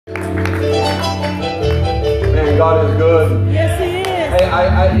God is good. Yes, He is.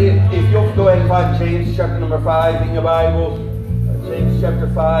 Hey, if you'll go ahead and find James chapter number 5 in your Bibles, James chapter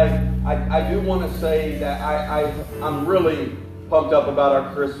 5. I do want to say that I'm really pumped up about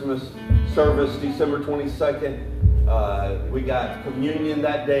our Christmas service, December 22nd. We got communion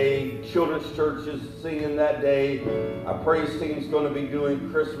that day, children's churches singing that day. Our praise team's going to be doing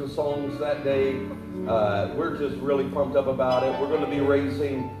Christmas songs that day. We're just really pumped up about it. We're going to be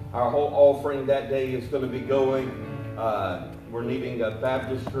raising our whole offering that day. Is going to be going. We're needing a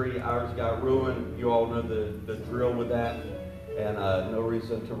baptistry. Ours got ruined. You all know the drill with that, and no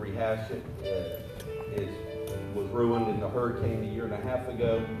reason to rehash it. It was ruined in the hurricane a year and a half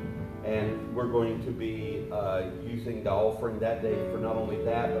ago. And we're going to be using the offering that day for not only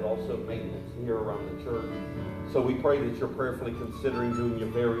that, but also maintenance here around the church. So we pray that you're prayerfully considering doing your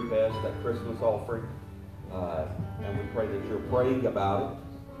very best at Christmas offering. And we pray that you're praying about it,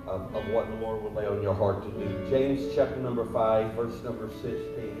 of what the Lord will lay on your heart to do. James chapter number 5, verse number 16.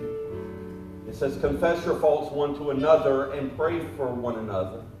 It says, confess your faults one to another and pray for one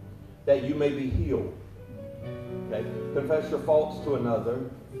another that you may be healed. Okay? Confess your faults to another.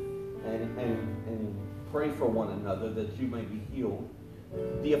 And pray for one another that you may be healed.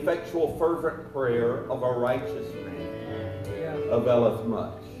 The effectual fervent prayer of a righteous man availeth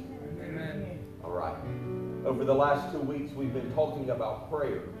much. Amen. All right. Over the last 2 weeks, we've been talking about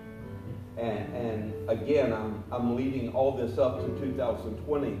prayer. And again, I'm leading all this up to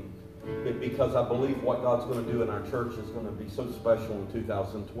 2020 because I believe what God's going to do in our church is going to be so special in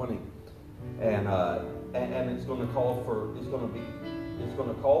 2020. And it's going to call for, it's going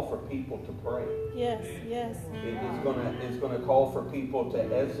to call for people to pray. Yes, yes. It's going to call for people to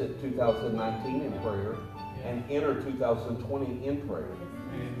exit 2019 in prayer and enter 2020 in prayer.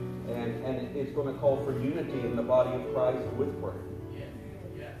 And it's going to call for unity in the body of Christ with prayer.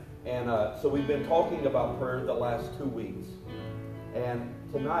 And so we've been talking about prayer the last 2 weeks. And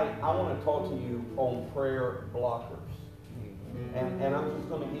tonight I want to talk to you on prayer blockers. And I'm just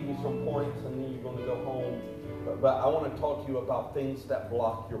going to give you some points and then you're going to go home. But I want to talk to you about things that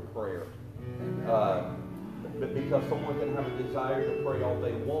block your prayer. Because someone can have a desire to pray all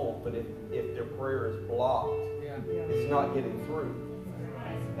they want, but if their prayer is blocked, it's not getting through.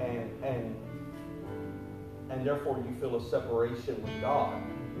 And therefore you feel a separation with God.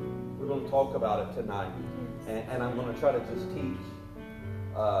 We're going to talk about it tonight. And I'm going to try to just teach.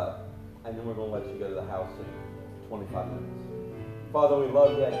 And then we're going to let you go to the house in 25 minutes. Father, we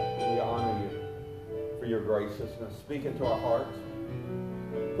love you and we honor you for your graciousness. Speak into our hearts.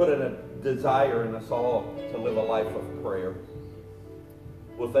 Put in a desire in us all to live a life of prayer.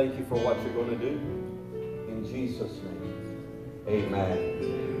 Well, thank you for what you're going to do. In Jesus' name,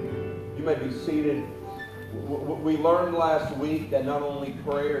 amen. You may be seated. We learned last week that not only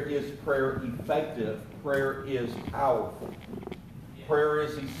is prayer effective, prayer is powerful. Prayer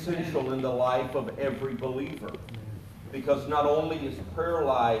is essential in the life of every believer. Because not only is prayer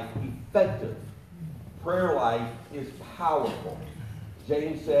life effective, prayer life is powerful.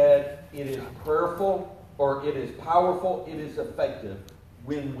 James said it is prayerful, or it is powerful, it is effective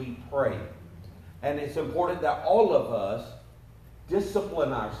when we pray. And it's important that all of us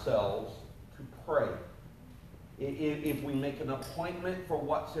discipline ourselves to pray. If we make an appointment for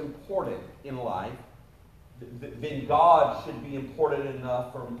what's important in life, then God should be important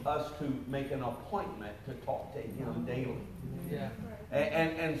enough for us to make an appointment to talk to Him daily. Yeah.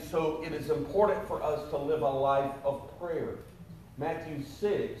 And so it is important for us to live a life of prayer. Matthew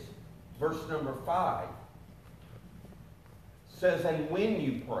 6, verse number 5 says, and when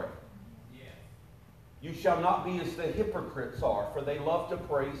you pray, you shall not be as the hypocrites are, for they love to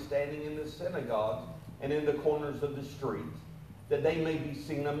pray standing in the synagogues and in the corners of the streets, that they may be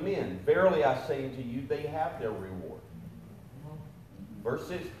seen of men. Verily I say unto you, they have their reward. Verse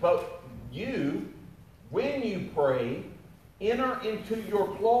 6, but you, when you pray, enter into your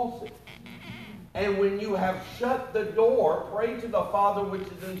closet, and when you have shut the door, pray to the Father which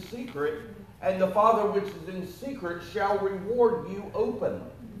is in secret, and the Father which is in secret shall reward you openly.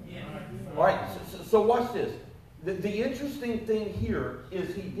 All right, so watch this. The interesting thing here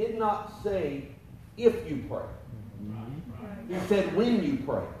is he did not say, if you pray. He said, when you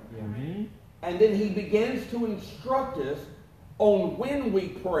pray. And then he begins to instruct us on when we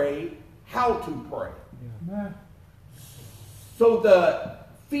pray, how to pray. So the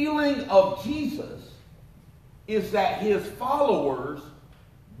feeling of Jesus is that his followers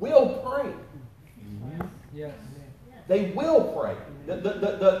will pray. Yes. They will pray.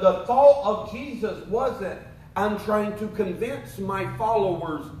 The thought of Jesus wasn't, I'm trying to convince my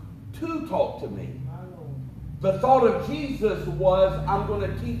followers to talk to me. The thought of Jesus was, I'm going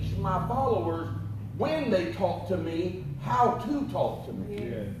to teach my followers when they talk to me, how to talk to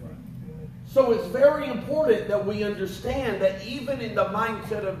me. Yeah. So it's very important that we understand that even in the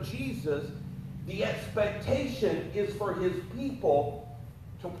mindset of Jesus, the expectation is for his people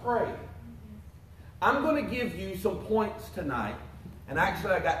to pray. I'm going to give you some points tonight, and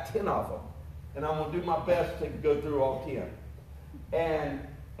actually I got 10 of them, and I'm going to do my best to go through all 10.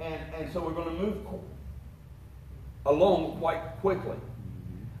 And so we're going to move along quite quickly.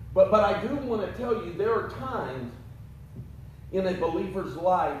 But I do want to tell you, there are times in a believer's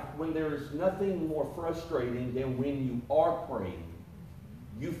life when there is nothing more frustrating than when you are praying,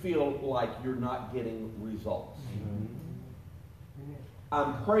 you feel like you're not getting results.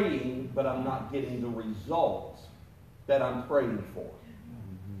 I'm praying, but I'm not getting the results that I'm praying for.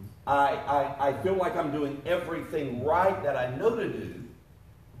 I feel like I'm doing everything right that I know to do,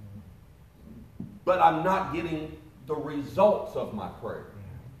 but I'm not getting the results of my prayer.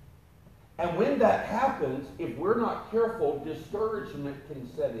 And when that happens, if we're not careful, discouragement can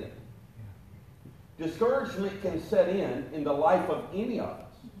set in. Discouragement can set in the life of any of us.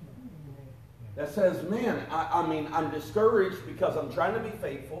 That says, man, I'm discouraged because I'm trying to be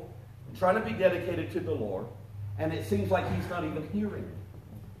faithful, I'm trying to be dedicated to the Lord, and it seems like he's not even hearing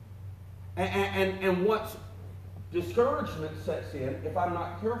me. And once discouragement sets in, if I'm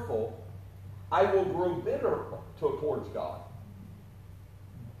not careful, I will grow bitter towards God.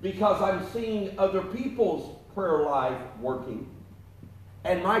 Because I'm seeing other people's prayer life working,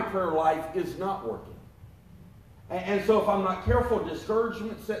 and my prayer life is not working. And so if I'm not careful,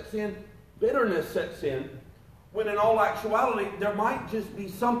 discouragement sets in, bitterness sets in, when in all actuality, there might just be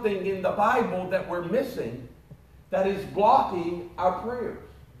something in the Bible that we're missing that is blocking our prayers.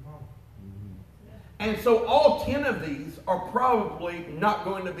 And so all 10 of these are probably not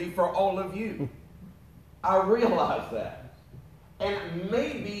going to be for all of you. I realize that. And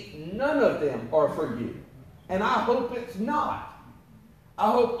maybe none of them are for you. And I hope it's not.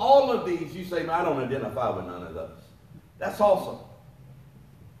 I hope all of these, you say, I don't identify with none of those. That's awesome.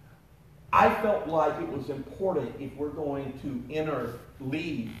 I felt like it was important, if we're going to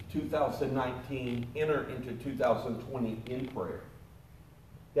leave 2019, enter into 2020 in prayer,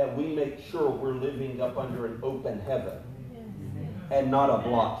 that we make sure we're living up under an open heaven and not a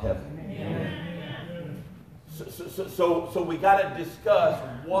blocked heaven. So we got to discuss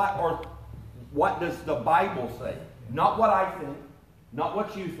what does the Bible say? Not what I think, not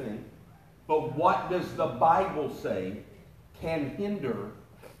what you think, but what does the Bible say can hinder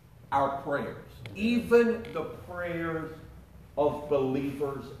our prayers, even the prayers of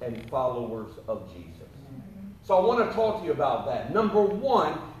believers and followers of Jesus. So I want to talk to you about that. Number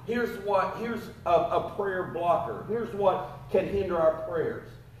one, here's a prayer blocker. Here's what can hinder our prayers.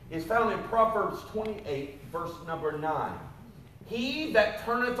 It's found in Proverbs 28, verse number 9. He that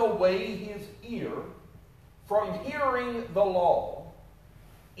turneth away his ear from hearing the law,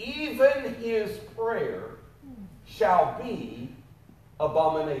 even his prayer shall be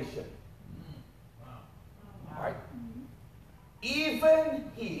abomination. All right?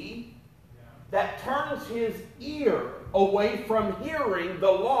 Even he that turns his ear away from hearing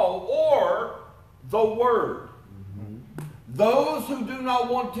the law or the word. Those who do not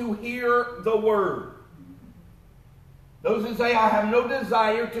want to hear the word. Those who say, I have no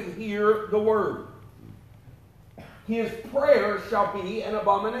desire to hear the word. His prayer shall be an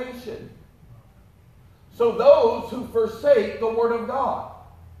abomination. So those who forsake the word of God.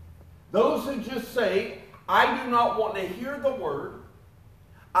 Those who just say, I do not want to hear the word.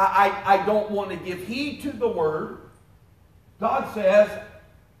 I don't want to give heed to the word. God says,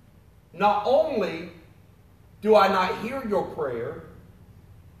 not only do I not hear your prayer,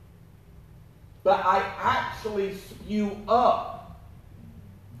 but I actually spew up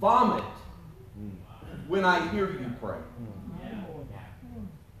vomit when I hear you pray.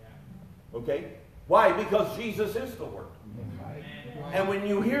 Okay? Why? Because Jesus is the Word. And when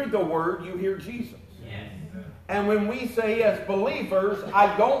you hear the Word, you hear Jesus. And when we say as believers,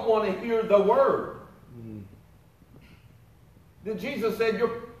 I don't want to hear the Word, then Jesus said,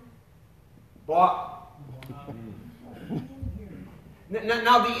 you're blocked.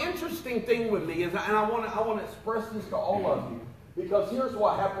 Now the interesting thing with me is, and I want to express this to all of you, because here's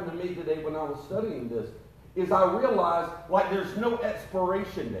what happened to me today when I was studying this, is I realized like there's no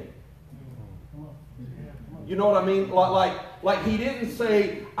expiration date. You know what I mean? Like he didn't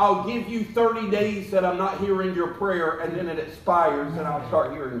say, I'll give you 30 days that I'm not hearing your prayer, and then it expires and I'll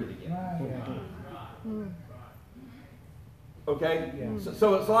start hearing it again. Okay?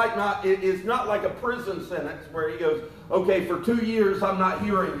 So it's it's not like a prison sentence where he goes, okay, for 2 years I'm not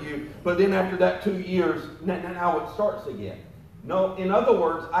hearing you, but then after that 2 years, now it starts again. No, in other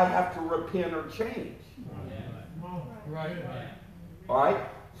words, I have to repent or change. Right. All right?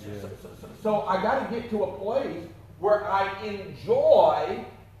 So I got to get to a place where I enjoy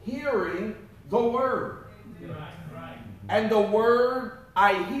hearing the Word. And the Word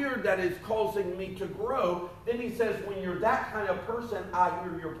I hear that is causing me to grow. Then he says, when you're that kind of person, I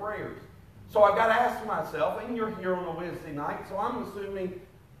hear your prayers. So I got to ask myself, and you're here on a Wednesday night, so I'm assuming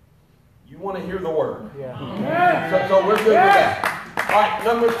you want to hear the Word. Yeah. So we're good with that. All right,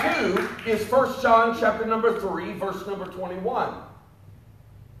 number 2 is 1 John chapter number 3, verse number 21.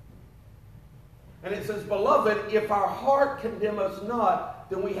 And it says, Beloved, if our heart condemn us not,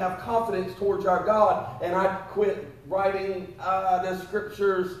 then we have confidence towards our God. And I quit writing the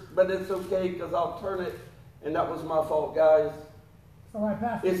scriptures, but it's okay because I'll turn it. And that was my fault, guys.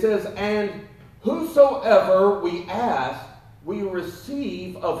 It says, And whosoever we ask, we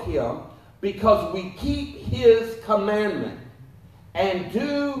receive of him, because we keep his commandment and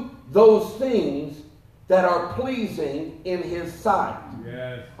do those things that are pleasing in his sight.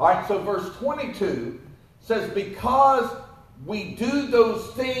 Yes. All right, so verse 22 says, because we do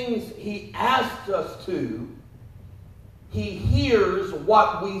those things he asked us to, he hears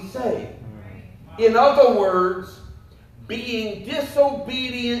what we say. In other words, being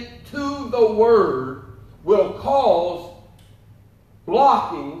disobedient to the word will cause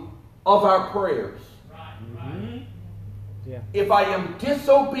blocking of our prayers. Yeah. If I am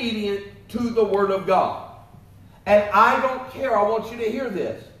disobedient to the Word of God, and I don't care, I want you to hear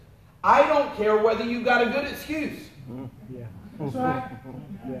this, I don't care whether you got a good excuse. Yeah. That's right.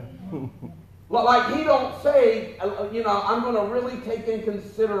 Yeah. Like he don't say, I'm going to really take in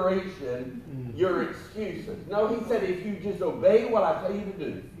consideration your excuses. No, he said, if you just obey what I tell you to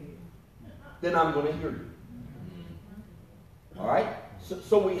do, then I'm going to hear you. All right?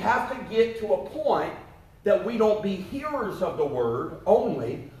 So we have to get to a point that we don't be hearers of the word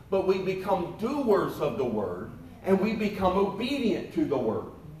only, but we become doers of the word, and we become obedient to the word.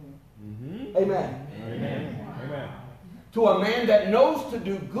 Mm-hmm. Amen. Amen. Amen. To a man that knows to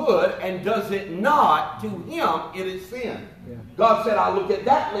do good and does it not, to him it is sin. Yeah. God said, I look at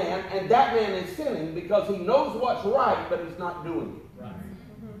that man, and that man is sinning because he knows what's right, but he's not doing it. Right.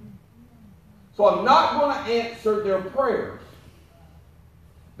 So I'm not going to answer their prayers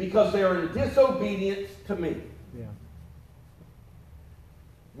because they're in disobedience to me. Yeah.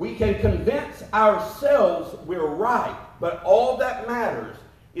 We can convince ourselves we're right, but all that matters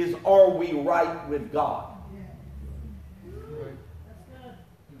is, are we right with God?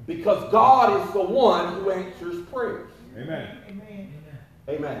 Because God is the one who answers prayers. Amen.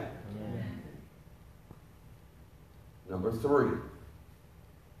 Amen. Number 3.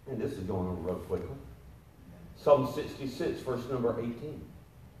 And this is going over real quickly. Psalm 66, verse number 18.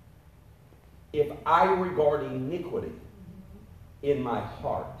 If I regard iniquity in my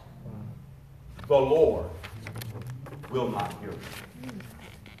heart, the Lord will not hear me.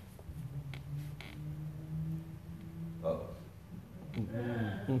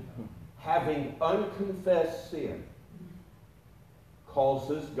 Having unconfessed sin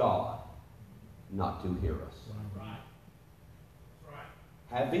causes God not to hear us.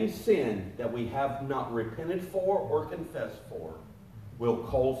 Having sinned that we have not repented for or confessed for will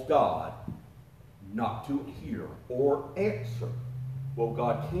cause God not to hear or answer. Well,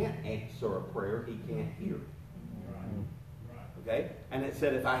 God can't answer a prayer he can't hear. Okay? And it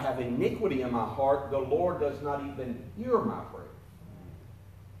said, if I have iniquity in my heart, the Lord does not even hear my prayer.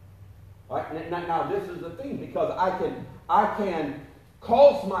 All right? Now this is the thing, because I can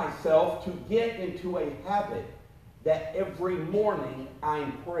cause myself to get into a habit that every morning I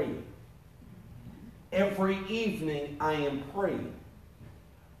am praying. Every evening I am praying.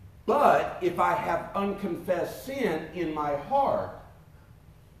 But if I have unconfessed sin in my heart,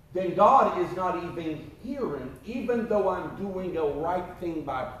 then God is not even hearing. Even though I'm doing a right thing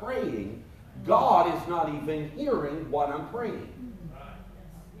by praying, God is not even hearing what I'm praying.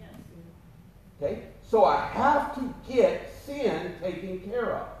 Okay? So I have to get sin taken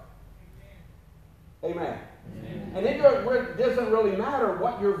care of. Amen. And it doesn't really matter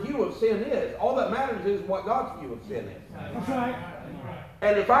what your view of sin is. All that matters is what God's view of sin is. That's right.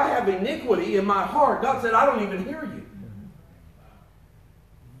 And if I have iniquity in my heart, God said, I don't even hear you.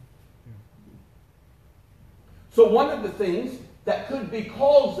 So one of the things that could be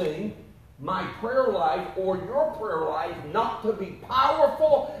causing my prayer life or your prayer life not to be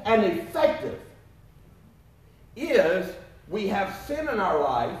powerful and effective is we have sin in our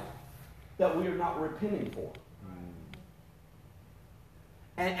life that we are not repenting for.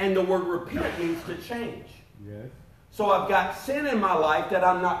 And the word repent means to change. Yes. So I've got sin in my life that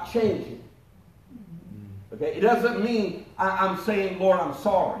I'm not changing. Okay? It doesn't mean I'm saying, Lord, I'm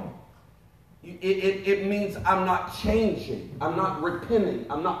sorry. It means I'm not changing. I'm not repenting.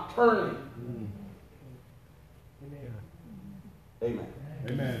 I'm not turning. Amen.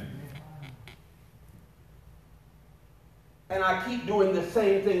 Amen. And I keep doing the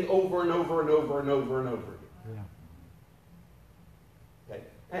same thing over and over and over and over and over again. Okay?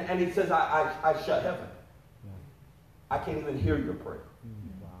 And he says, I shut heaven. I can't even hear your prayer.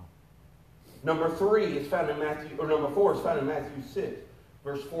 Number 3 is found in Matthew, or number 4 is found in Matthew 6,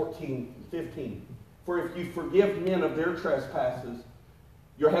 verse 14 and 15. For if you forgive men of their trespasses,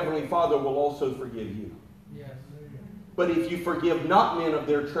 your heavenly Father will also forgive you. Yes. But if you forgive not men of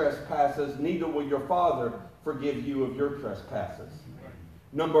their trespasses, neither will your Father forgive you of your trespasses.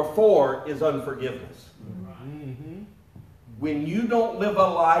 Number 4 is unforgiveness. Mm-hmm. When you don't live a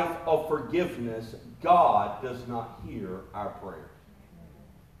life of forgiveness, God does not hear our prayers.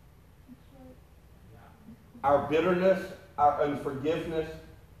 Our bitterness, our unforgiveness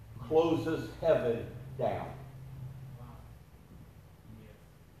closes heaven down.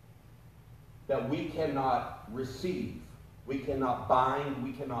 That we cannot receive, we cannot bind,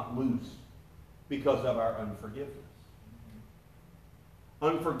 we cannot loose because of our unforgiveness.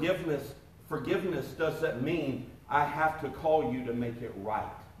 Forgiveness doesn't mean I have to call you to make it right.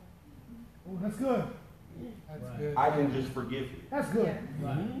 Oh, that's good. That's good. I can just forgive you. That's good.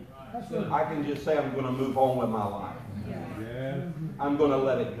 Mm-hmm. That's good. I can just say I'm going to move on with my life. Yes. I'm going to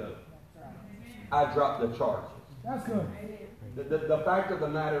let it go. I drop the charges. That's good. The fact of the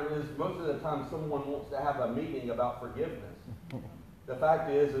matter is, most of the time someone wants to have a meeting about forgiveness. The fact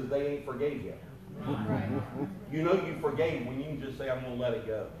is they ain't forgave yet. You know you forgave when you can just say, I'm going to let it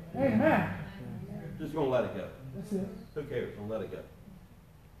go. Amen. Just going to let it go. That's it. Who cares? I'm going to let it go.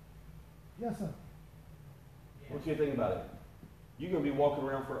 Yes, sir. What do you think about it? You're going to be walking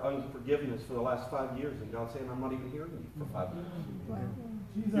around for unforgiveness for the last 5 years, and God's saying, I'm not even hearing you for 5 years.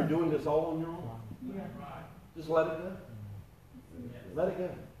 Jesus. You're doing this all on your own. Just let it go. Let it go.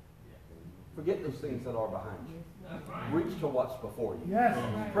 Forget those things that are behind you. Reach to what's before you. Yes.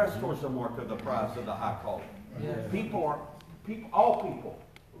 Press towards the mark of the prize of the high calling. Yes. All people.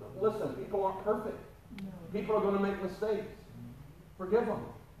 Listen, people aren't perfect. People are going to make mistakes. Forgive them.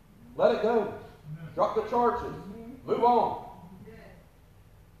 Let it go. Drop the charges. Move on.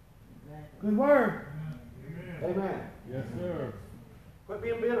 Good word. Amen. Yes, sir. Quit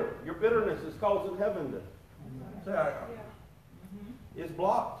being bitter. Your bitterness is causing heaven to say, it's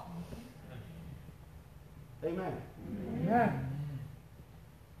blocked. Amen. Amen.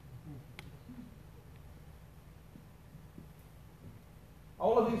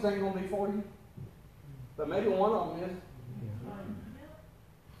 All of these ain't going to be for you. But maybe one of them is.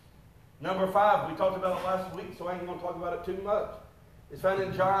 Number 5, we talked about it last week, so I ain't going to talk about it too much. It's found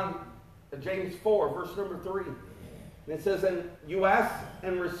in James 4, verse number 3. And it says, and you ask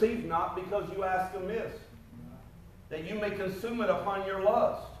and receive not because you ask amiss, that you may consume it upon your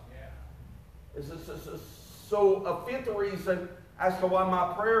lust. So a fifth reason as to why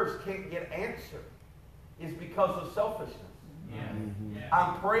my prayers can't get answered is because of selfishness.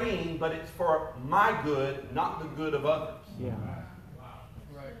 I'm praying, but it's for my good, not the good of others. Yeah.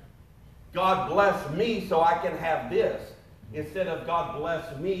 God bless me so I can have this, instead of God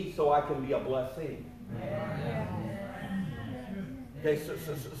bless me so I can be a blessing. Okay,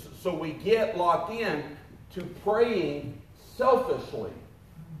 so we get locked in to praying selfishly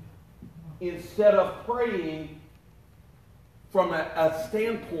instead of praying from a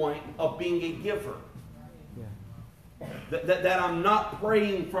standpoint of being a giver. That I'm not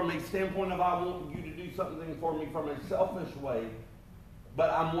praying from a standpoint of I want you to do something for me from a selfish way, but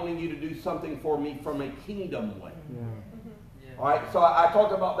I'm wanting you to do something for me from a kingdom way. All right, so I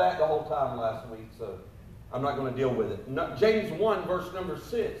talked about that the whole time last week, so I'm not going to deal with it. James 1, verse number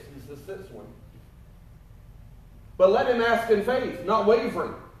 6 is the sixth one. But let him ask in faith, not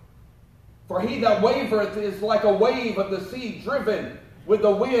wavering. For he that wavereth is like a wave of the sea driven with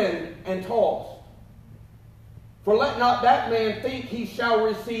the wind and tossed. For let not that man think he shall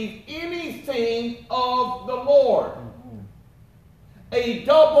receive anything of the Lord. A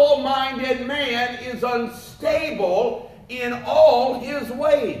double-minded man is unstable in all his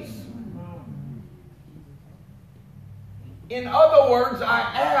ways. In other words, I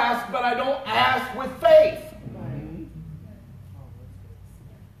ask, but I don't ask with faith.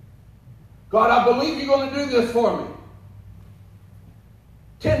 God, I believe you're going to do this for me.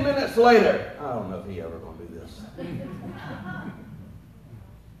 10 minutes later, I don't know if he ever going to do this.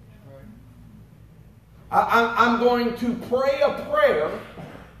 I'm going to pray a prayer,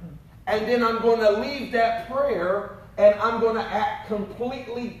 and then I'm going to leave that prayer, and I'm going to act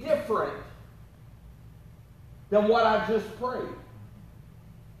completely different than what I just prayed.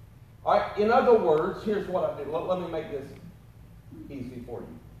 All right, in other words, here's what I did. Let me make this easy for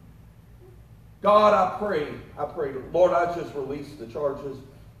you. God, I pray, Lord, I just released the charges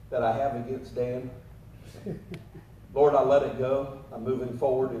that I have against Dan. Lord, I let it go. I'm moving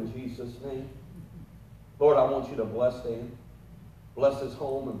forward in Jesus' name. Lord, I want you to bless Dan. Bless his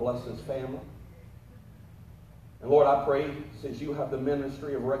home and bless his family. And Lord, I pray, since you have the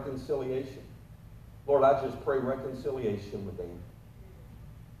ministry of reconciliation, Lord, I just pray reconciliation with Dan.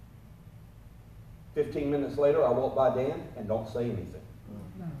 15 minutes later, I walk by Dan and don't say anything.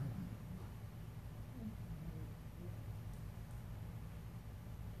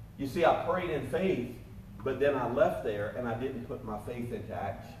 You see, I prayed in faith, but then I left there and I didn't put my faith into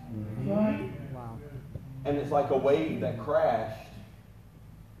action. Right. Wow. And it's like a wave that crashed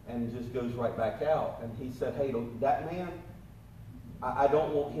and just goes right back out. And he said, hey, look, that man, I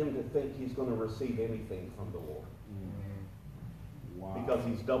don't want him to think he's going to receive anything from the Lord. Wow. Because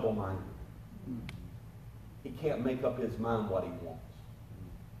he's double-minded. He can't make up his mind what he wants.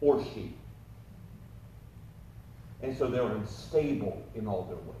 Or she. And so they're unstable in all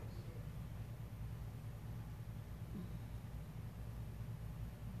their ways.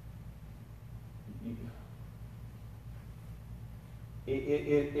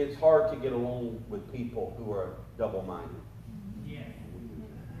 It's hard to get along with people who are double-minded.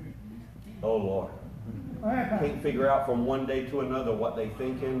 Oh, Lord. Can't figure out from one day to another what they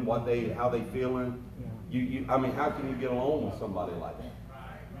thinking, how they feeling. I mean, how can you get along with somebody like that?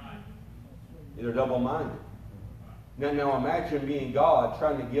 They're double-minded. Now imagine being God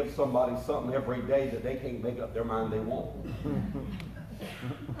trying to give somebody something every day that they can't make up their mind they want.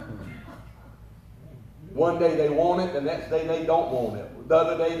 One day they want it, the next day they don't want it. The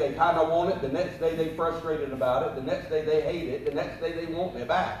other day they kind of want it, the next day they frustrated about it, the next day they hate it, the next day they want it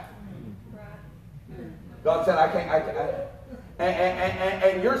back. God said, I can't.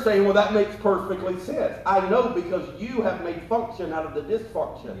 And you're saying, well, that makes perfectly sense. I know, because you have made function out of the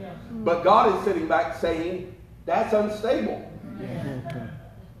dysfunction. But God is sitting back saying, that's unstable.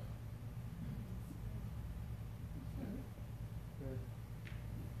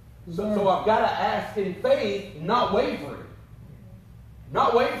 So I've got to ask in faith, not wavering.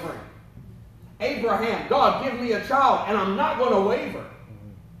 Not wavering. Abraham, God, give me a child, and I'm not going to waver.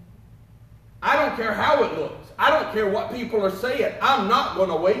 I don't care how it looks. I don't care what people are saying. I'm not going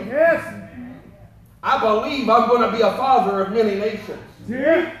to waver. Yes. I believe I'm going to be a father of many nations.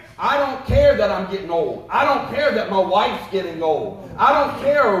 Yeah. I don't care that I'm getting old. I don't care that my wife's getting old. I don't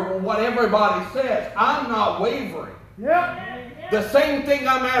care what everybody says. I'm not wavering. Yeah. The same thing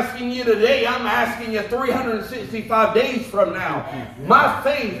I'm asking you today, I'm asking you 365 days from now. My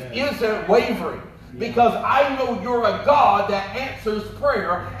faith isn't wavering, because I know you're a God that answers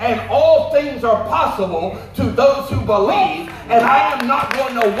prayer, and all things are possible to those who believe, and I am not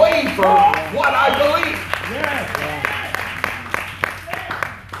going to waver what I believe.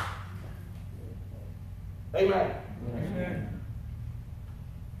 Amen.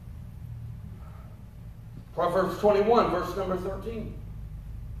 Proverbs 21, verse number 13.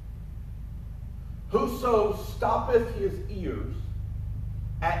 Whoso stoppeth his ears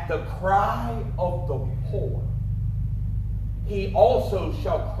at the cry of the poor, he also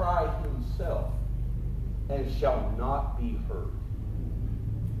shall cry himself, and shall not be heard.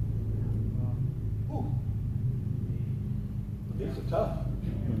 Ooh. These are tough.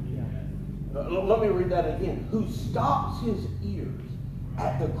 Let me read that again. Who stops his ears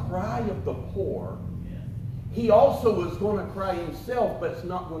at the cry of the poor, he also is going to cry himself, but it's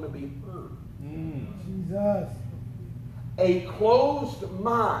not going to be heard. Jesus. A closed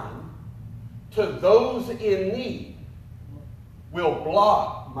mind to those in need will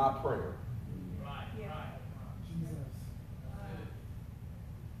block my prayer. Jesus.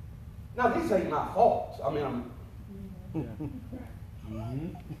 Now, these ain't my faults. I mean,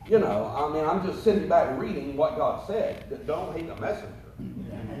 I'm just sitting back reading what God said. Don't hate the messenger.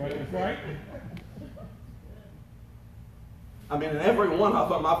 That's right. I mean, in every one of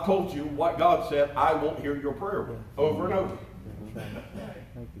them, I've told you what God said. I won't hear your prayer over and over.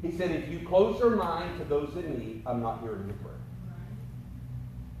 He said, if you close your mind to those in need, I'm not hearing your prayer.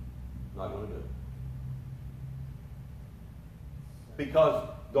 I'm not going to do it. Because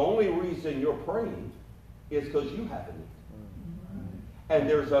the only reason you're praying is because you have a need. And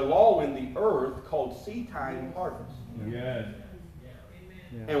there's a law in the earth called seed time harvest. Yes.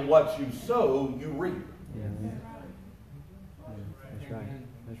 And what you sow, you reap. That's right.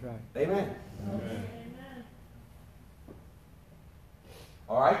 That's right. Amen.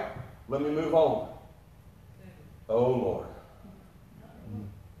 All right, let me move on. Oh, Lord.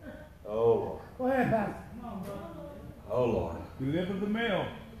 Oh, Lord. Go ahead, Pastor. Oh, Lord. Deliver the mail.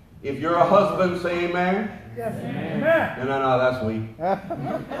 If you're a husband, say amen. Yes. Amen. No, that's weak.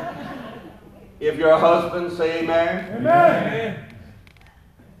 If you're a husband, say amen. Amen.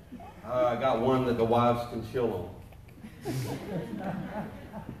 I got one that the wives can chill on.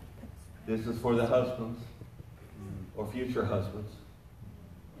 This is for the husbands or future husbands.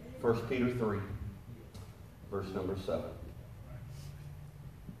 1 Peter 3, verse number 7.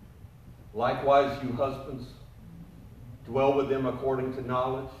 Likewise, you husbands, dwell with them according to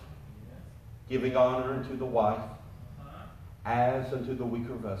knowledge, giving honor unto the wife, as unto the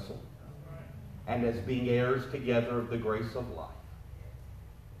weaker vessel, and as being heirs together of the grace of life,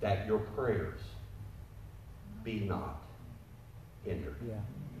 that your prayers be not hindered. Yeah.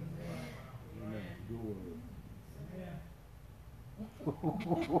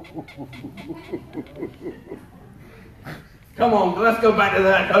 Come on, let's go back to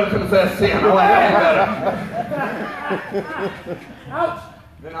that. Don't confess sin. I like that better. Ouch.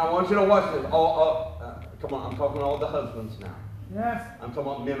 Then I want you to watch this. Come on, I'm talking to all the husbands now. Yes. I'm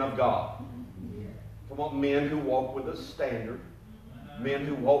talking about men of God. I'm talking about men who walk with a standard. Men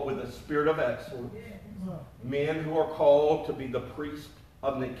who walk with a spirit of excellence. Men who are called to be the priest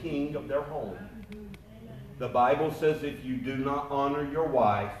of the king of their home. The Bible says if you do not honor your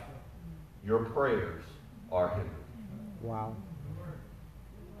wife, your prayers are hindered. Wow.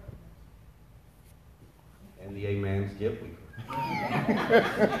 And the amens get weaker.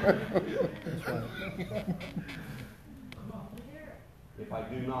 If I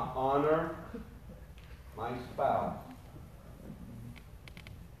do not honor my spouse,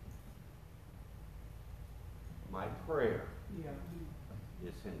 my prayer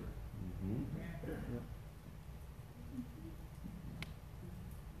is hindered.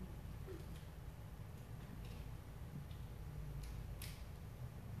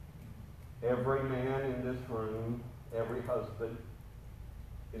 Every man in this room, every husband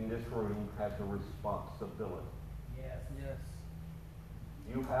in this room has a responsibility. Yes. Yes.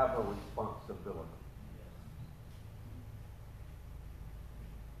 You have a responsibility.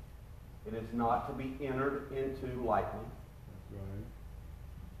 It is not to be entered into lightly. That's right.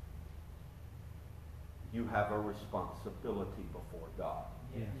 You have a responsibility before God.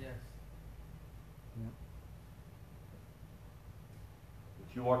 Yes.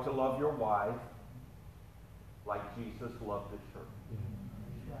 That you are to love your wife like Jesus loved the church.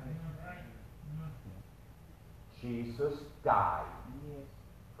 Jesus died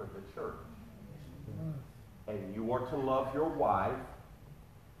for the church. And you are to love your wife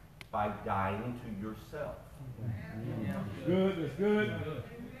by dying to yourself. Good, that's good.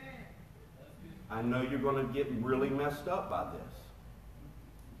 I know you're going to get really messed up by this.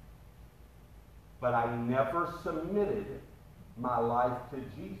 But I never submitted my life to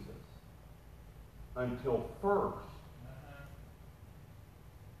Jesus until first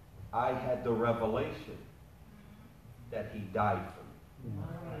I had the revelation that he died for me.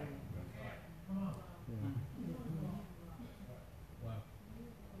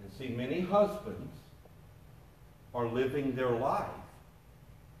 And see, many husbands are living their life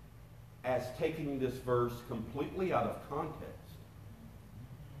as taking this verse completely out of context.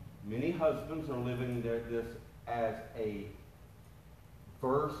 Many husbands are living this as a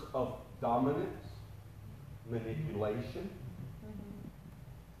verse of dominance, manipulation.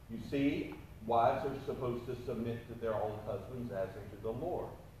 You see, wives are supposed to submit to their own husbands as unto the Lord.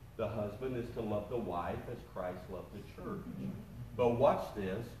 The husband is to love the wife as Christ loved the church. But watch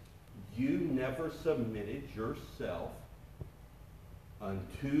this. You never submitted yourself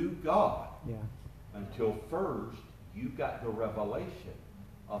unto God until first you got the revelation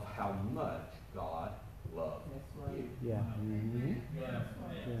of how much God loved you. Yeah. Mm-hmm. Yeah.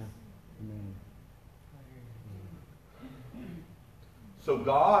 Amen. So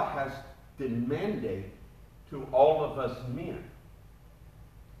God has the mandate to all of us men.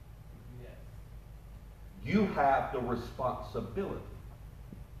 You have the responsibility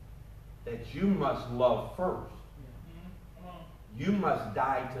that you must love first. You must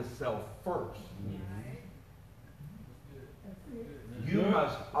die to self first. You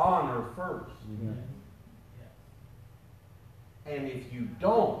must honor first. And if you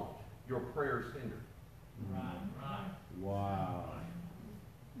don't, your prayer's hindered. Wow.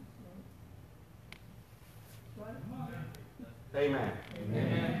 Amen.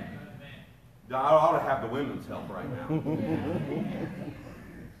 Amen. I ought to have the women's help right now.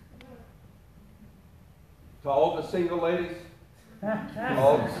 To all the single ladies,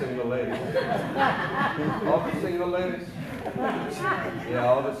 all the single ladies, all the single ladies, yeah,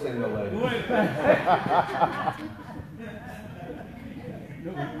 all the single ladies.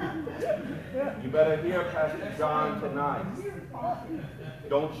 You better hear Pastor John tonight.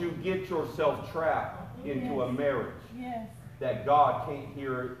 Don't you get yourself trapped into a marriage that God can't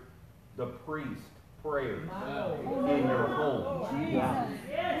hear the priest prayers in your home.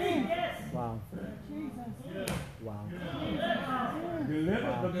 Wow. Wow.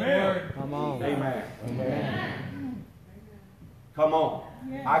 Deliver the male. Come on. Amen. Amen. Come on.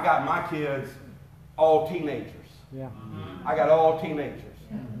 I got my kids all teenagers. Yeah. I got all teenagers.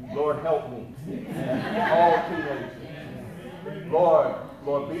 Lord, help me. All teenagers.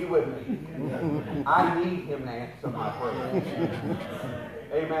 Lord, be with me. I need him to answer my prayers.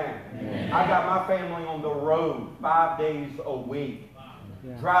 Amen. I got my family on the road 5 days a week,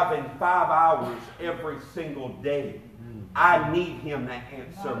 driving 5 hours every single day. I need him to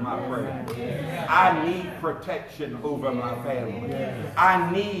answer my prayers. I need protection over my family. I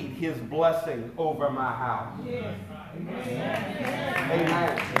need his blessing over my house.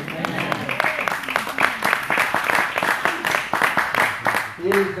 Amen.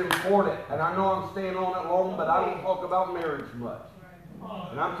 It is important, and I know I'm staying on it long, but I don't talk about marriage much.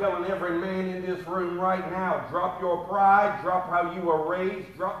 And I'm telling every man in this room right now, drop your pride, drop how you were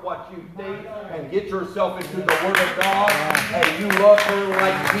raised, drop what you think, and get yourself into the Word of God, and you love her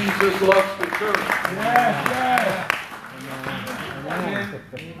like Jesus loves the church. Yes.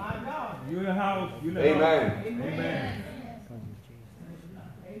 You in the house. You in the Amen. house.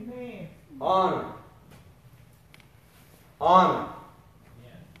 Amen. Honor. Honor.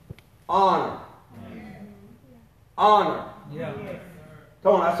 Honor. Honor.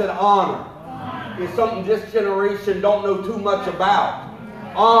 Come on, I said honor. It's something this generation don't know too much about.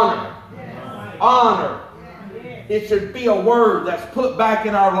 Honor. Honor. It should be a word that's put back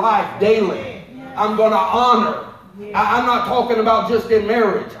in our life daily. I'm going to honor. I'm not talking about just in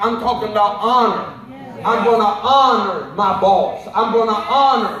marriage. I'm talking about honor. I'm going to honor my boss. I'm going to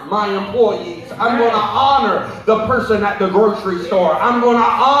honor my employees. I'm going to honor the person at the grocery store. I'm going to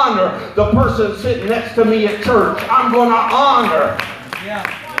honor the person sitting next to me at church. I'm going to honor.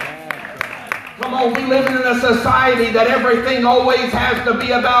 Come on, we live in a society that everything always has to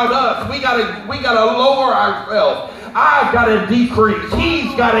be about us. We gotta lower ourselves. I've got to decrease.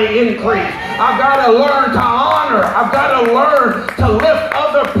 He's got to increase. I've got to learn to honor. I've got to learn to lift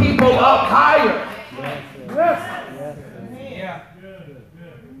other people up higher.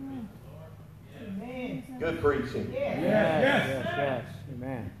 Good preaching. Yes.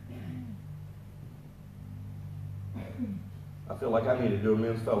 Amen. I feel like I need to do a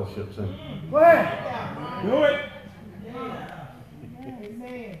men's fellowship soon. Go ahead. Do it.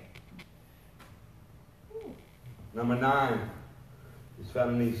 Number 9 is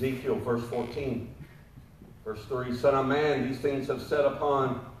found in Ezekiel, verse 14. Verse 3, Son of man, these men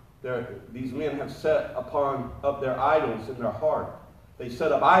have set up their idols in their heart. They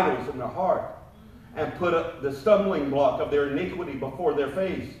set up idols in their heart and put up the stumbling block of their iniquity before their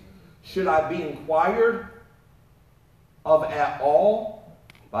face. Should I be inquired of at all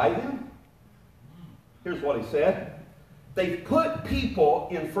by them? Here's what he said. They put people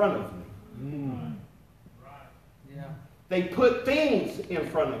in front of me. They put things in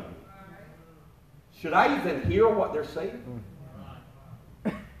front of me. Should I even hear what they're saying?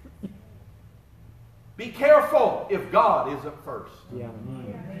 Be careful if God isn't first.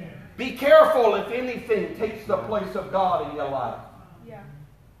 Be careful if anything takes the place of God in your life.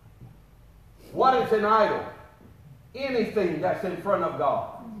 What is an idol? Anything that's in front of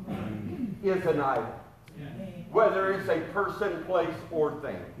God is an idol. Whether it's a person, place, or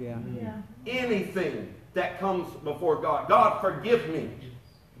thing. Anything that comes before God. God, forgive me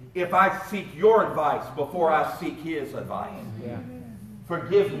if I seek your advice before I seek his advice.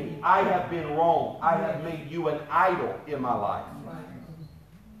 Forgive me. I have been wrong. I have made you an idol in my life.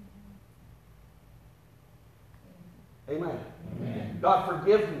 Amen. God,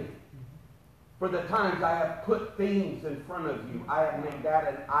 forgive me for the times I have put things in front of you. I have made that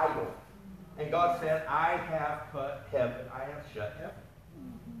an idol. And God said, I have cut heaven. I have shut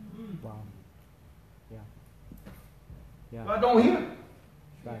heaven. Wow. But I don't hear it.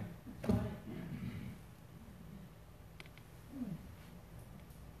 Right.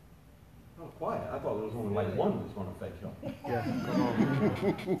 Oh, quiet. I thought there was only like one that was going to affect y'all. Come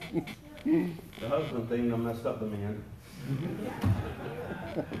on. The husband thing done messed up the man.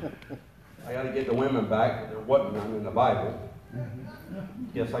 I got to get the women back, but there wasn't none in the Bible.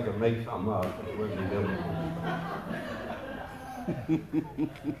 Guess I could make something up. Where's the devil?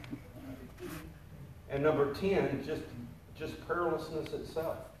 And number 10, just prayerlessness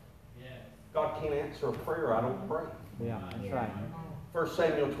itself. God can't answer a prayer I don't pray. That's right. 1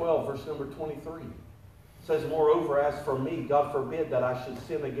 Samuel 12, verse number 23. It says, moreover, as for me, God forbid that I should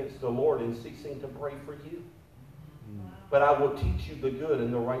sin against the Lord in ceasing to pray for you. But I will teach you the good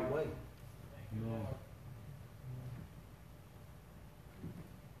and the right way. Amen.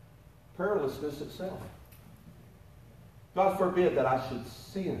 Prayerlessness itself. God forbid that I should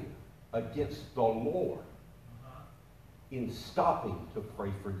sin against the Lord in stopping to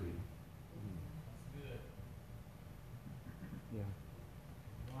pray for you. Yeah.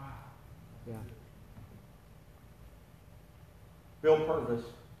 Wow. Yeah. Bill Purvis,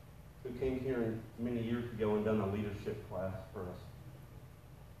 who came here many years ago and done a leadership class for us,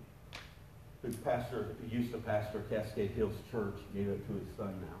 who used to pastor Cascade Hills Church, gave it to his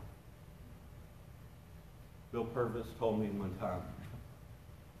son now. Bill Purvis told me one time,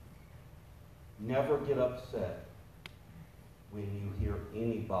 never get upset when you hear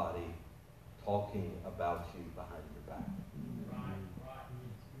anybody talking about you behind your back.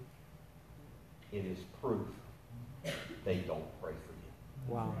 It is proof they don't pray for you.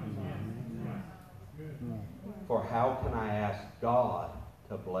 Wow. For how can I ask God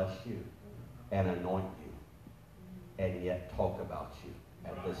to bless you and anoint you and yet talk about you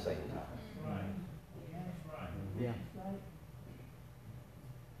at the same time? Yeah.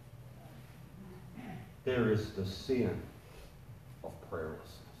 There is the sin of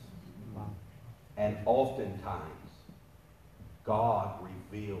prayerlessness. Wow. And oftentimes, God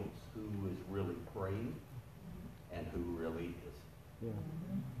reveals who is really praying and who really isn't. Yeah.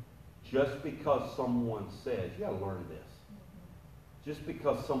 Just because someone says, you got to learn this. Just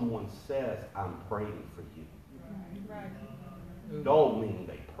because someone says, I'm praying for you, don't mean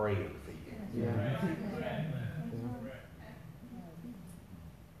they praying for you. Yeah.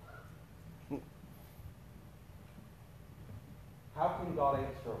 How can God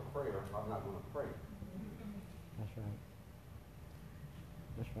answer a prayer if I'm not going to pray? That's right.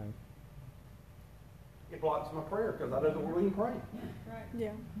 That's right. It blocks my prayer because I don't really pray.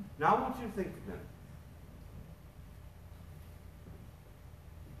 Yeah. Now I want you to think a minute.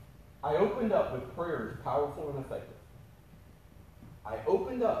 I opened up with prayers powerful and effective. I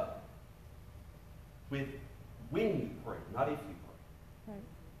opened up with when you pray, not if you pray. Right.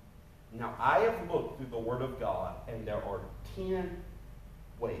 Now I have looked through the Word of God, and there are 10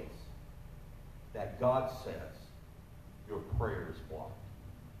 ways that God says your prayer is blocked.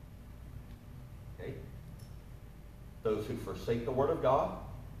 Okay? Those who forsake the Word of God,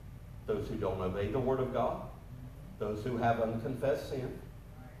 those who don't obey the Word of God, those who have unconfessed sin,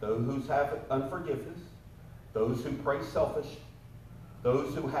 those who have unforgiveness, those who pray selfish,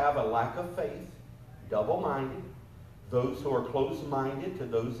 those who have a lack of faith, double-minded, those who are closed-minded to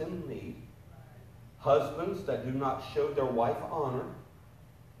those in need, husbands that do not show their wife honor,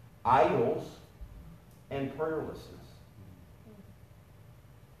 idols, and prayerlessness.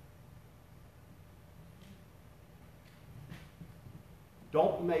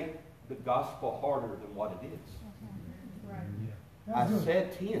 Don't make the gospel harder than what it is. I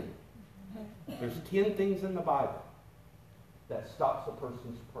said 10. There's 10 things in the Bible that stops a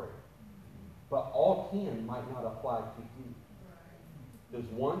person's prayer. But all 10 might not apply to you.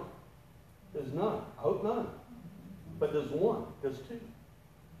 There's one. There's none. I hope none. But there's one. There's 2.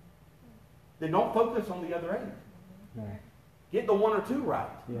 Then don't focus on the other 8. Get the 1 or 2 right.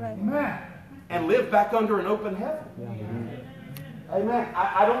 Right. And live back under an open heaven. Yeah. Amen.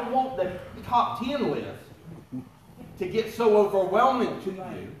 I don't want the top 10 list to get so overwhelming to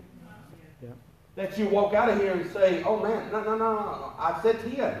you Yeah. that you walk out of here and say, oh man, no. I said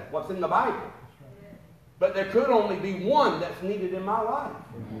 10, what's in the Bible. But there could only be 1 that's needed in my life.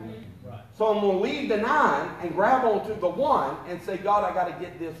 So I'm going to leave the 9 and grab onto the 1 and say, God, I got to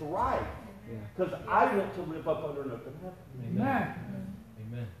get this right. Because I want to live up under an open heaven. Amen.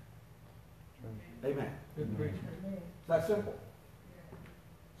 Amen. Amen. Good preaching. It's that simple.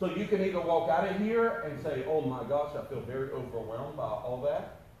 So you can either walk out of here and say, oh my gosh, I feel very overwhelmed by all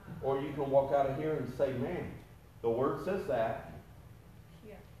that. Or you can walk out of here and say, man, the Word says that.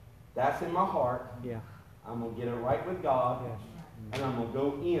 Yeah. That's in my heart. Yeah. I'm going to get it right with God. Yes. And I'm going to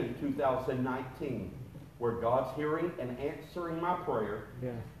go in 2019 where God's hearing and answering my prayer. Yeah.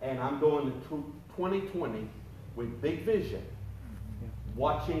 And I'm going to 2020 with big vision,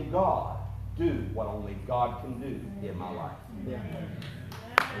 watching God do what only God can do in my life. Yeah.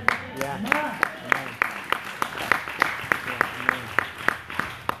 Yeah.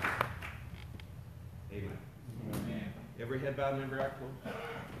 Amen. Every head bowed and every eye closed.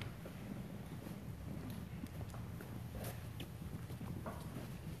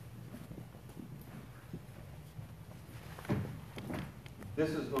 This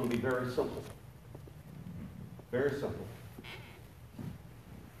is going to be very simple. Very simple.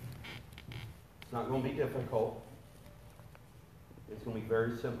 It's not going to be difficult. It's going to be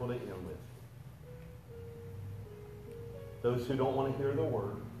very simple to end with. Those who don't want to hear the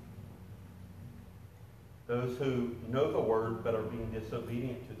word, those who know the word but are being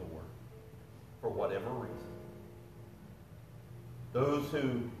disobedient to the word for whatever reason, those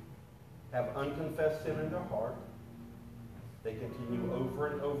who have unconfessed sin in their heart, they continue over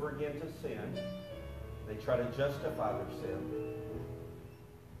and over again to sin. They try to justify their sin.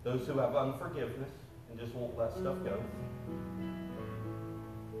 Those who have unforgiveness and just won't let stuff go.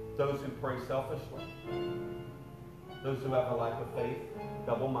 Those who pray selfishly. Those who have a lack of faith,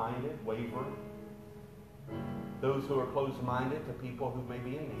 double-minded, wavering. Those who are closed-minded to people who may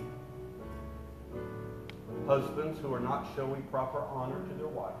be in need. Husbands who are not showing proper honor to their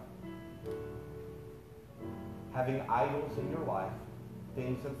wife. Having idols in your life,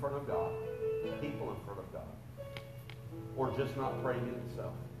 things in front of God, people in front of God. Or just not praying in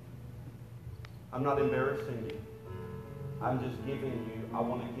itself. I'm not embarrassing you. I'm just giving you, I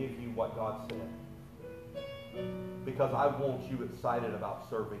want to give you what God said. Because I want you excited about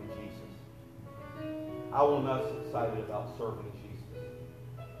serving Jesus. I want us excited about serving Jesus.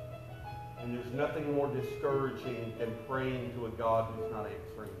 And there's nothing more discouraging than praying to a God who's not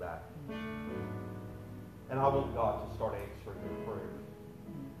answering back. And I want God to start answering your prayers.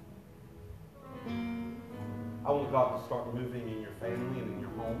 I want God to start moving in your family and in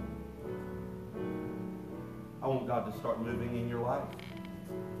your home. I want God to start moving in your life.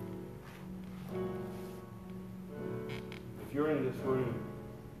 If you're in this room,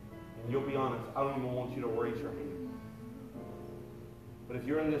 and you'll be honest, I don't even want you to raise your hand. But if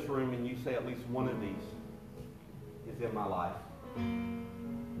you're in this room and you say at least one of these is in my life, and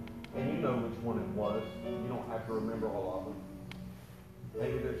you know which one it was, you don't have to remember all of them.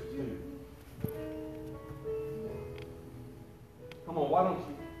 Maybe there's two. Come on, why don't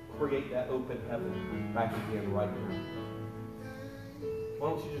you create that open heaven back again right now? Why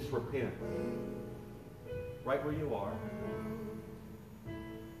don't you just repent? Right where you are.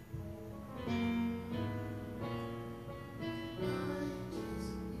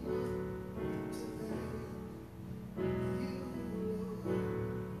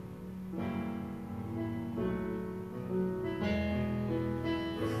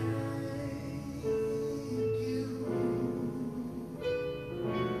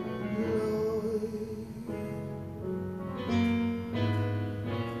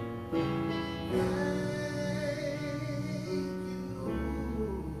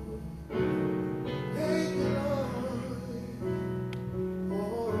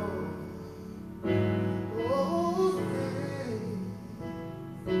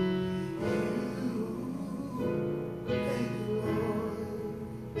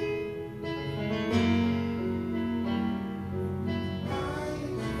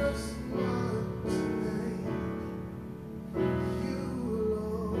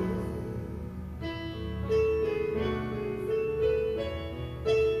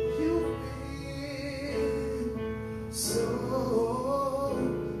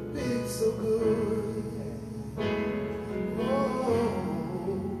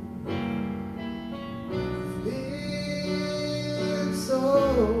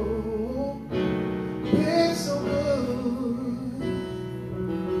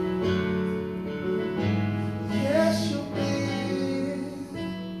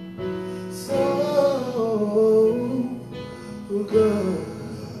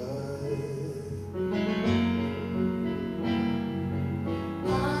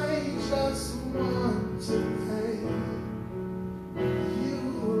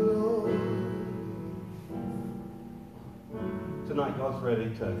 Tonight, God's ready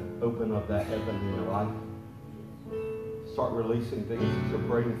to open up that heaven in your life. Start releasing things that you're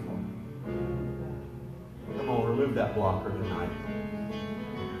praying for. Come on, remove that blocker tonight.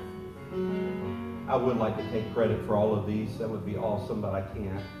 I would like to take credit for all of these. That would be awesome, but I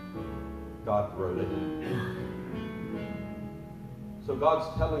can't. God wrote it. So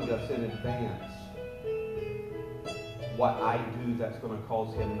God's telling us in advance what I do that's going to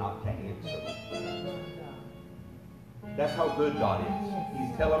cause him not to answer. That's how good God is.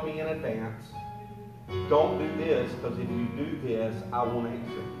 He's telling me in advance, don't do this, because if you do this, I won't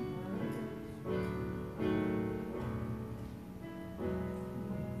answer.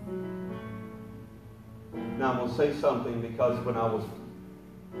 Now I'm going to say something, because when I was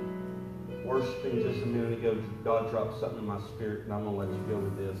worshiping just a minute ago, God dropped something in my spirit, and I'm going to let you go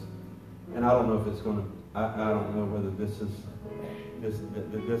with this. And I don't know if it's going to, I don't know whether this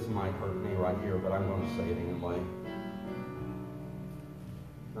might hurt me right here, but I'm going to say it anyway.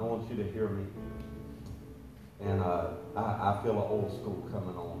 I want you to hear me. And I feel an old school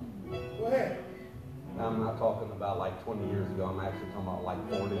coming on. Go ahead. I'm not talking about like 20 years ago. I'm actually talking about like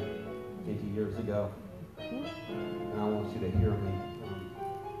 40, 50 years ago. And I want you to hear me.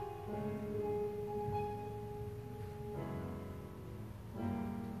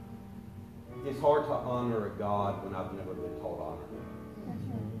 It's hard to honor a God when I've never been taught honor.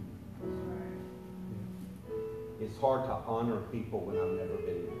 It's hard to honor people when I've never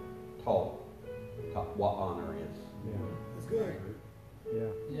been taught what honor is. Yeah. That's good. Yeah.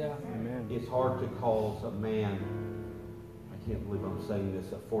 Yeah. Amen. It's hard to cause a man, I can't believe I'm saying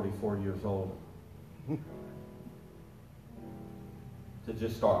this, at 44 years old, to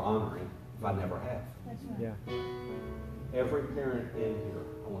just start honoring if I never have. Yeah. Every parent in here,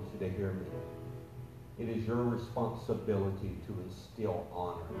 I want you to hear me. It is your responsibility to instill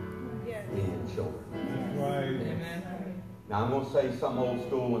honor in your children. That's right. Amen. Now, I'm going to say some old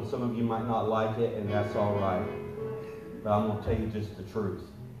school, and some of you might not like it, and that's all right. But I'm going to tell you just the truth.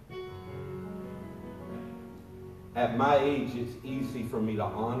 At my age, it's easy for me to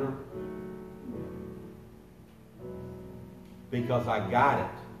honor because I got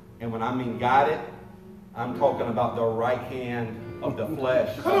it. And when I mean got it, I'm talking about the right hand of the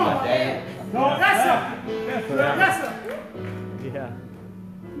flesh of my dad. No, that's it. Yeah.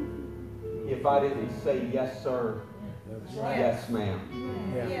 If I didn't say yes, sir, yes, ma'am,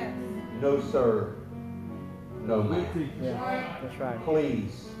 Yeah. no, sir, no, ma'am. Yeah. That's right.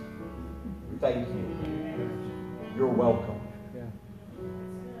 Please, thank you. You're welcome. Yeah.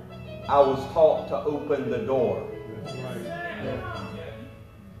 I was taught to open the door. That's right. Yeah.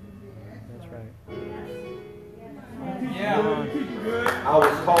 That's right. Yeah. I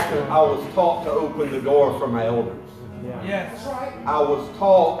was taught to open the door for my elders. Yeah. Yes. I was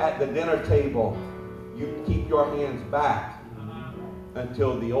taught at the dinner table, you keep your hands back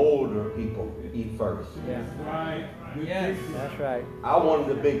until the older people eat first. Yeah. That's right. Good Yes. teaching. That's right. I wanted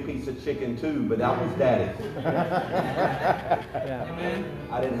a big piece of chicken too, but that was Daddy's. Yeah. Amen.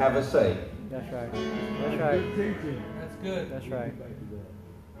 I didn't have a say. That's right. That's right. Good teaching. That's good. That's right. That's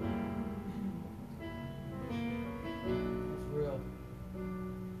real.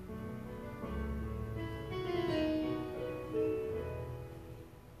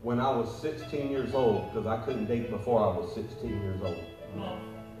 When I was 16 years old, because I couldn't date before I was 16 years old,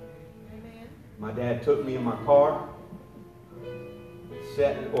 my dad took me in my car,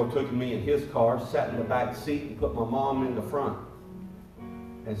 took me in his car, sat in the back seat, and put my mom in the front,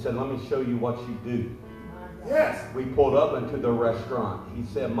 and said, "Let me show you what you do." Yes. We pulled up into the restaurant. He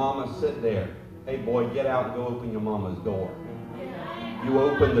said, "Mama, sit there. Hey, boy, get out and go open your mama's door." You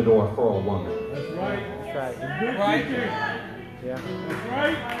open the door for a woman. That's right. That's right. Good Right. teaching. Yeah. That's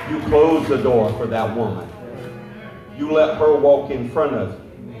right. You close the door for that woman. You let her walk in front of you.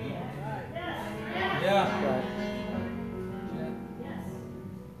 Yeah. Right.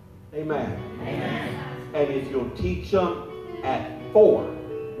 Amen. And if you'll teach them at 4,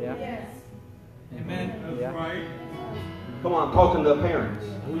 Yeah. Amen. That's Yeah. right. come on, I'm talking to the parents.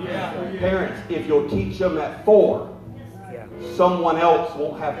 Yeah. Parents, if you'll teach them at 4, Yeah. someone else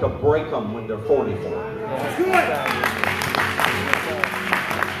won't have to break them when they're 44. That's good.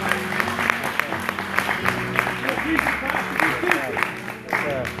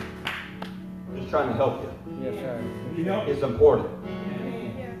 Yes, Just trying to help you. sir. You know, It's important.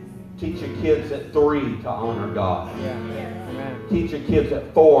 Teach your kids at 3 to honor God. Yeah. Amen. Teach your kids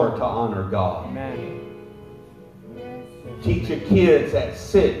at 4 to honor God. Amen. Teach your kids at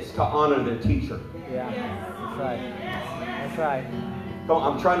 6 to honor their teacher. Yeah. That's right. That's right. Come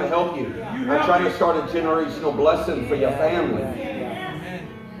on, I'm trying to help you. I'm trying to start a generational blessing for your family. Yeah.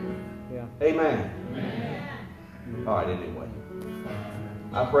 Yeah. Amen. Yeah. Amen. All right, anyway.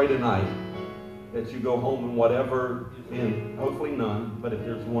 I pray tonight that you go home and whatever, and hopefully none, but if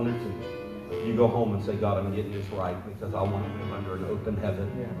there's one or two, you go home and say, "God, I'm getting this right because I want to live under an open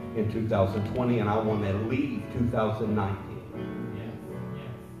heaven in 2020, and I want to leave 2019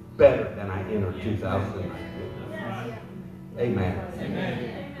 better than I entered 2019. Amen. Amen.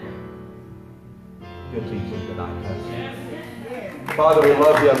 Good teaching tonight, Pastor. Father, we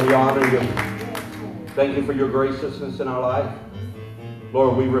love you and we honor you. Thank you for your graciousness in our life.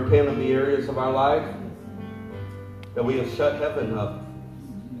 Lord, we repent of the areas of our life that we have shut heaven up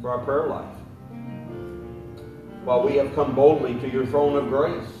for our prayer life. While we have come boldly to your throne of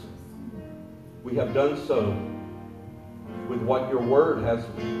grace, we have done so with what your word has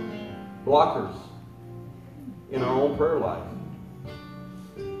blockers in our own prayer life.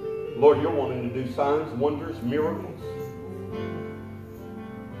 Lord, you're wanting to do signs, wonders, miracles.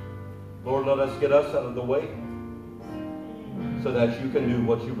 Lord, let us get us out of the way so that you can do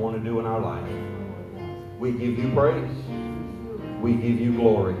what you want to do in our life. We give you praise. We give you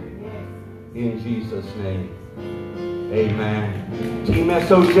glory. in Jesus' name. Amen. Team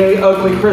SOJ, Ugly Christmas.